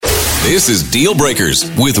This is Deal Breakers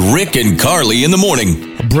with Rick and Carly in the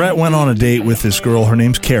morning. Brett went on a date with this girl. Her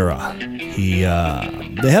name's Kara. They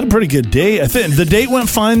had a pretty good date. I think the date went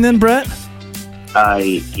fine then, Brett?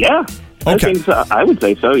 Yeah. Okay. I think so. I would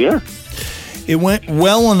say so, yeah. It went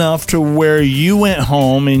well enough to where you went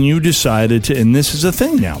home and you decided to, and this is a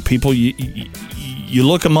thing now. People, you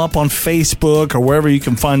look them up on Facebook or wherever you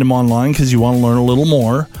can find them online because you want to learn a little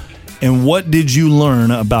more. And what did you learn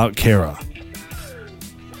about Kara?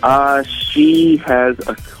 She has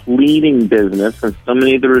a cleaning business, and so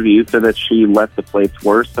many of the reviews said that she left the place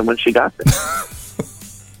worse than when she got there.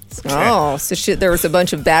 Oh, so there was a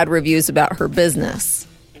bunch of bad reviews about her business.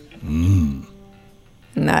 And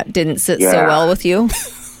that didn't sit so well with you?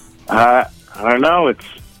 I don't know. It's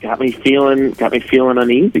got me feeling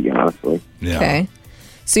uneasy, honestly. Yeah. Okay.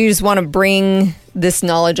 So you just want to bring this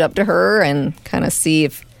knowledge up to her and kind of see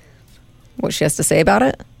what she has to say about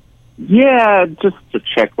it? Yeah, just to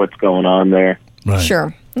check what's going on there. Right.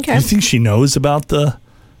 Sure. Okay. Do you think she knows about the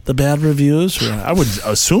bad reviews? I would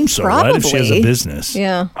assume so, right? If she has a business.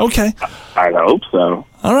 Yeah. Okay. I hope so.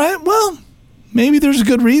 All right. Well, maybe there's a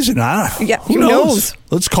good reason. Who knows?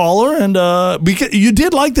 Let's call her. And because you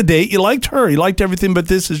did like the date. You liked her. You liked everything. But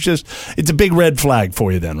this is it's a big red flag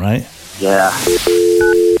for you then, right? Yeah.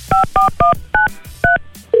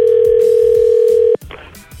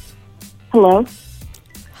 Hello?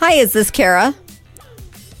 Hi, is this Kara?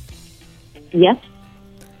 Yes?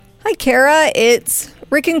 Hi, Kara. It's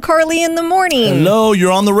Rick and Carly in the morning. Hello.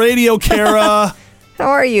 You're on the radio, Kara. How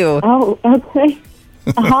are you? Oh, okay.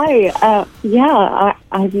 Hi.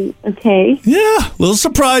 I'm okay. Yeah. A little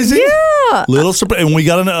surprising. Yeah. And we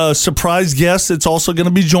got a surprise guest that's also going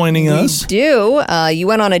to be joining us. You do. You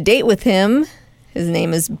went on a date with him. His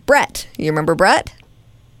name is Brett. You remember Brett?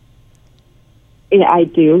 Yeah, I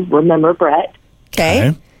do remember Brett.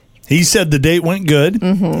 Okay. He said the date went good.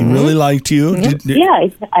 Mm-hmm. He really liked you. Yeah,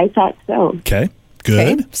 I thought so. Okay.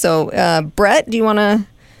 Good. Okay. So, Brett, do you want to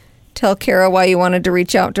tell Kara why you wanted to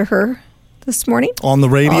reach out to her this morning? On the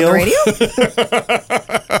radio? On the radio?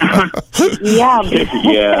 Yeah.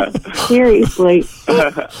 Yeah. Seriously.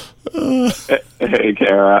 Hey,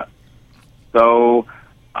 Kara. So,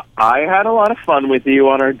 I had a lot of fun with you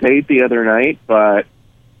on our date the other night, but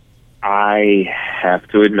I have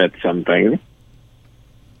to admit something.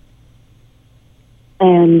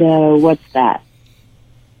 And what's that?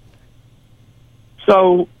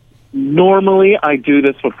 So, normally I do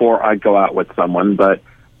this before I go out with someone, but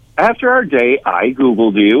after our date, I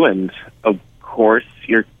Googled you, and of course,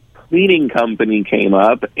 your cleaning company came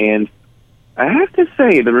up, and I have to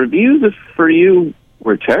say, the reviews for you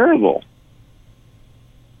were terrible.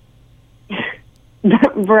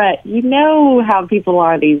 Brett, you know how people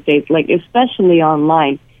are these days, like, especially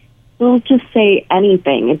online. They'll just say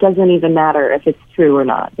anything. It doesn't even matter if it's true or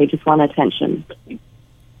not. They just want attention.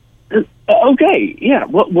 Okay, yeah.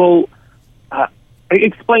 Well,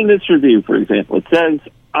 explain this review, for example. It says,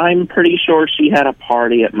 I'm pretty sure she had a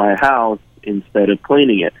party at my house instead of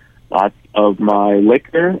cleaning it. Lots of my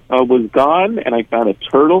liquor was gone, and I found a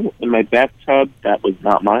turtle in my bathtub that was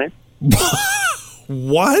not mine.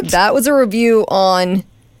 What? That was a review on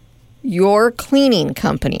your cleaning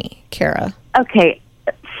company, Kara. Okay,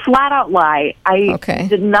 flat out lie. I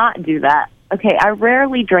did not do that. Okay, I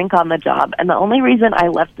rarely drink on the job, and the only reason I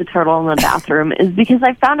left the turtle in the bathroom is because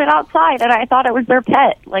I found it outside, and I thought it was their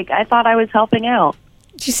pet. Like, I thought I was helping out.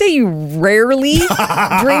 Did you say you rarely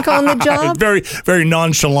drink on the job? Very, very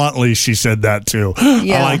nonchalantly, she said that, too.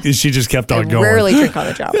 Yeah. I like that she just kept on going. Rarely drink on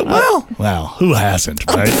the job. Well, who hasn't,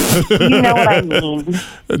 right? You know what I mean.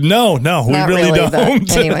 No, we really don't.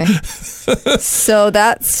 But anyway, so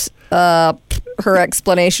that's her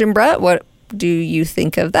explanation, Brett. What do you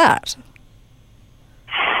think of that?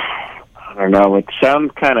 I don't know. It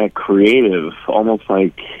sounds kind of creative, almost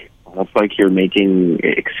like you're making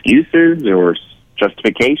excuses or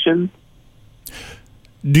justifications.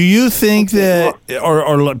 Do you think that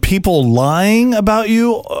are people lying about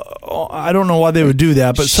you? I don't know why they would do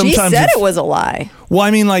that, but sometimes she said it was a lie. Well,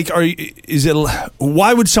 I mean, like,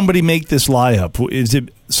 why would somebody make this lie up? Is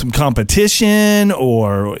it some competition,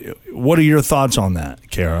 or what are your thoughts on that,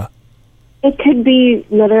 Kara? It could be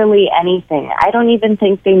literally anything. I don't even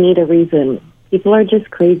think they need a reason. People are just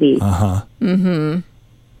crazy. Uh-huh. Mm-hmm.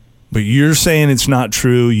 But you're saying it's not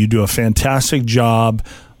true. You do a fantastic job.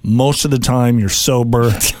 Most of the time, you're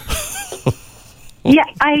sober. Yeah,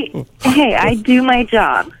 I do my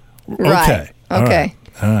job. Right. Okay.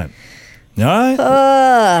 All right.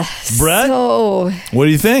 Brett, what do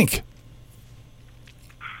you think?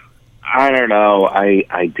 I don't know.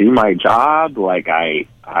 I do my job.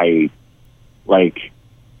 Like,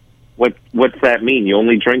 What's that mean? You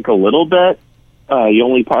only drink a little bit? You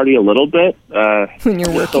only party a little bit? When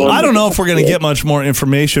you're working. I don't know if we're going to get much more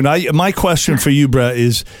information. My question for you, Brett,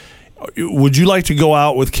 is would you like to go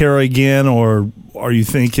out with Kara again, or are you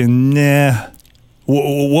thinking, nah,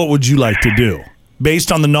 what would you like to do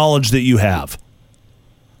based on the knowledge that you have?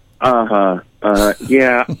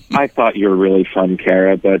 Yeah, I thought you were really fun,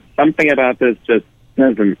 Kara, but something about this just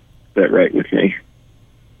doesn't fit right with me.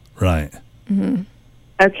 Right. Mm-hmm.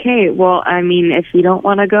 Okay, well, I mean, if you don't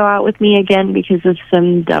want to go out with me again because of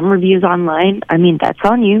some dumb reviews online, I mean, that's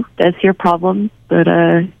on you. That's your problem, but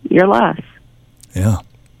your loss. Yeah.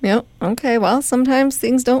 Yep. Okay, well, sometimes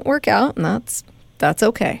things don't work out, and that's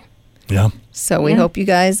okay. Yeah. So we hope you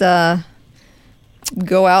guys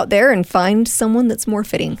go out there and find someone that's more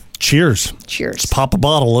fitting. Cheers. Cheers. Let's pop a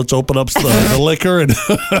bottle. Let's open up the liquor and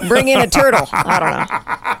bring in a turtle. I don't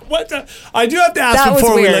know. What? I do have to ask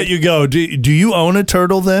before we let you go. Do you own a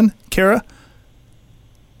turtle then, Kara?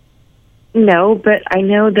 No, but I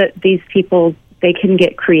know that these people, they can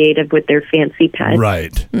get creative with their fancy pets.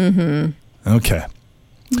 Right. Mm-hmm. Okay.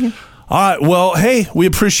 Yeah. All right. Well, hey, we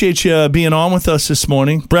appreciate you being on with us this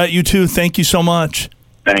morning. Brett, you too. Thank you so much.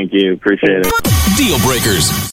 Thank you. Appreciate it. Deal Breakers.